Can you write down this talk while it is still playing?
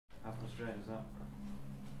frustrating as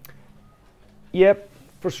that? Yep,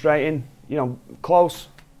 frustrating. You know, close.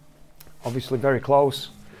 Obviously, very close.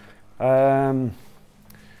 But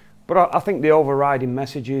I think the overriding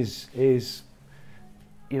message is,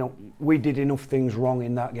 you know, we did enough things wrong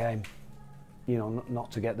in that game, you know,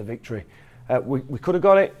 not to get the victory. We could have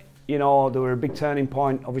got it. You know, there were a big turning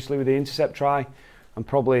point, obviously, with the intercept try, and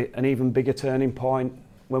probably an even bigger turning point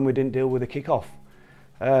when we didn't deal with the kick-off.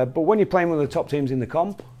 But when you're playing with the top teams in the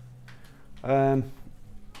comp, and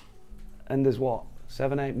there's what,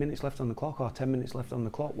 7-8 minutes left on the clock, or 10 minutes left on the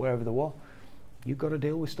clock, wherever there were, you've got to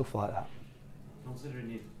deal with stuff like that. Considering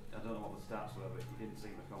you, I don't know what the stats were, but you didn't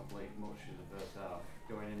seem to complete much in the first half.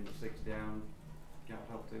 Going in 6 down, can't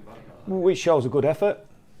help too bad. Which shows a good effort.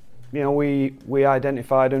 You know, we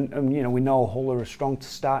identified and you know, we know Hull are a strong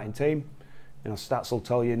starting team. You know, stats will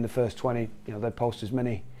tell you in the first 20, you know, they post as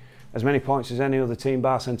many points as any other team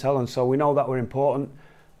bar St Helens, so we know that we're important.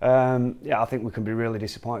 Yeah, I think we can be really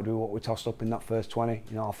disappointed with what we tossed up in that first 20.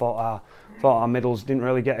 You know, I thought our middles didn't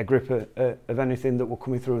really get a grip of anything that were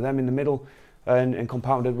coming through them in the middle, and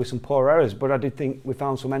compounded with some poor errors. But I did think we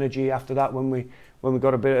found some energy after that when we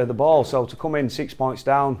got a bit of the ball. So to come in 6 points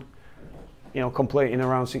down, you know, completing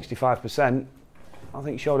around 65%, I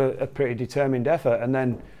think showed a pretty determined effort. And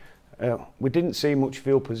then we didn't see much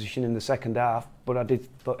field position in the second half, but I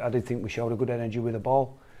did think we showed a good energy with the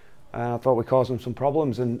ball. I thought we caused them some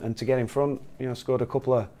problems, and to get in front, you know, scored a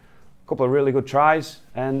couple of really good tries,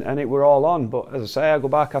 and it were all on. But as I say, I go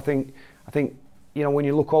back. I think you know, when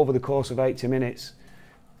you look over the course of 80 minutes,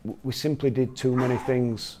 we simply did too many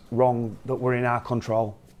things wrong that were in our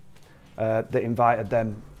control, that invited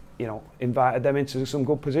them into some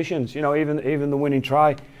good positions. You know, even the winning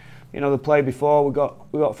try, you know, the play before, we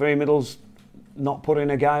got three middles not putting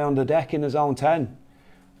a guy on the deck in the zone 10,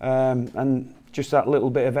 and just that little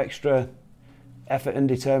bit of extra effort and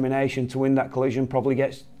determination to win that collision probably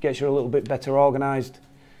gets you a little bit better organised,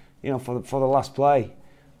 you know, for the last play.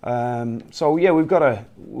 So yeah, we've got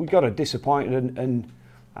a disappointed and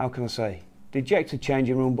how can I say, dejected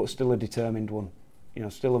changing room, but still a determined one. You know,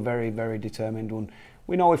 still a very, very determined one.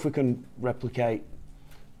 We know if we can replicate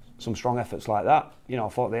some strong efforts like that, you know, I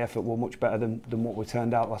thought the effort were much better than what we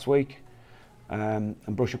turned out last week, and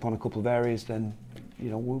brush up on a couple of areas, then, you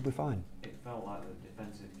know, we'll be fine. It felt like the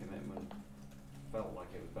defensive commitment felt like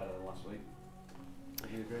it was better than last week.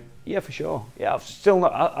 Would you agree? Yeah, for sure. Yeah,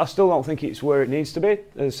 I still don't think it's where it needs to be.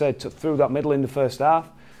 As I said, through that middle in the first half,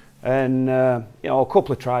 and you know, a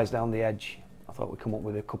couple of tries down the edge. I thought we'd come up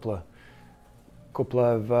with a couple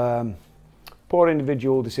of poor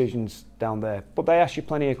individual decisions down there. But they ask you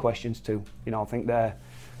plenty of questions too. You know, I think they're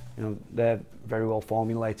very well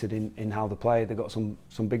formulated in how they play. They've got some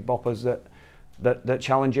big boppers that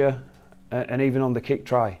challenge you, and even on the kick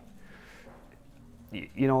try.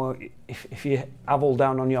 You know, if you avil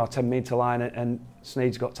down on your 10-metre line and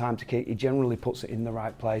Snead's got time to kick, he generally puts it in the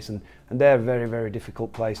right place, and they're a very, very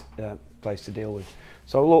difficult place to deal with.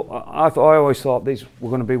 So look, I always thought these were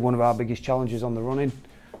going to be one of our biggest challenges on the running.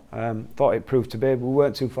 Thought it proved to be. We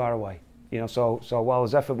weren't too far away. You know, so while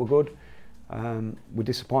his effort were good, we're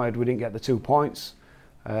disappointed we didn't get the 2 points.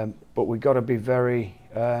 But we've got to be very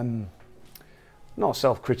not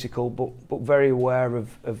self-critical, but very aware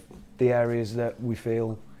of the areas that we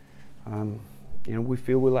feel, you know, we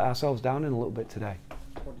let ourselves down in a little bit today.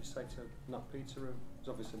 What do you say to Nat Peter, who's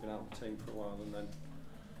obviously been out of the team for a while and then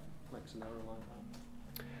makes an error like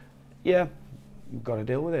that? Yeah, we've got to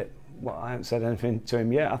deal with it. Well, I haven't said anything to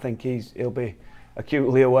him yet. I think he'll be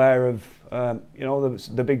acutely aware of you know,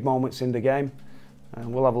 the big moments in the game.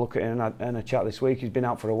 We'll have a look at it in a chat this week. He's been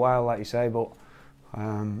out for a while, like you say, but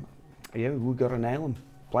yeah, we've got to nail them.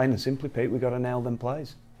 Plain and simply, Pete, we've got to nail them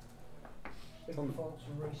plays. Big faults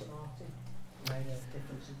from restarting made a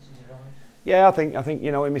difference since he's arrived. Yeah, I think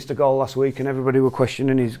you know, he missed a goal last week, and everybody were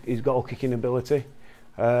questioning his goal kicking ability.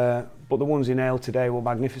 But the ones he nailed today were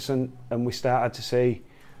magnificent, and we started to see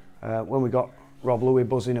when we got Rob Louis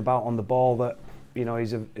buzzing about on the ball that, you know,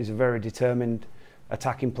 he's a very determined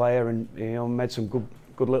attacking player, and, you know, made some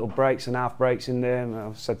good little breaks and half breaks in there. And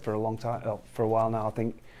I've said for a long time, for a while now, I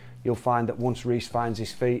think you'll find that once Rhys finds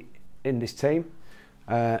his feet in this team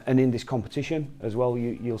and in this competition as well,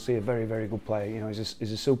 you'll see a very, very good player. You know, he's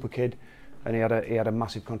a super kid, and he had a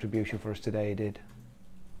massive contribution for us today. He did.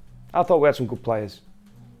 I thought we had some good players.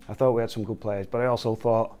 But I also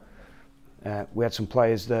thought we had some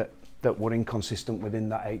players that were inconsistent within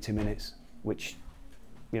that 80 minutes, which,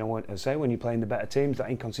 you know, as I say, when you're playing the better teams, that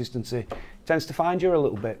inconsistency tends to find you a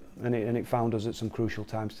little bit, and it found us at some crucial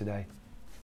times today.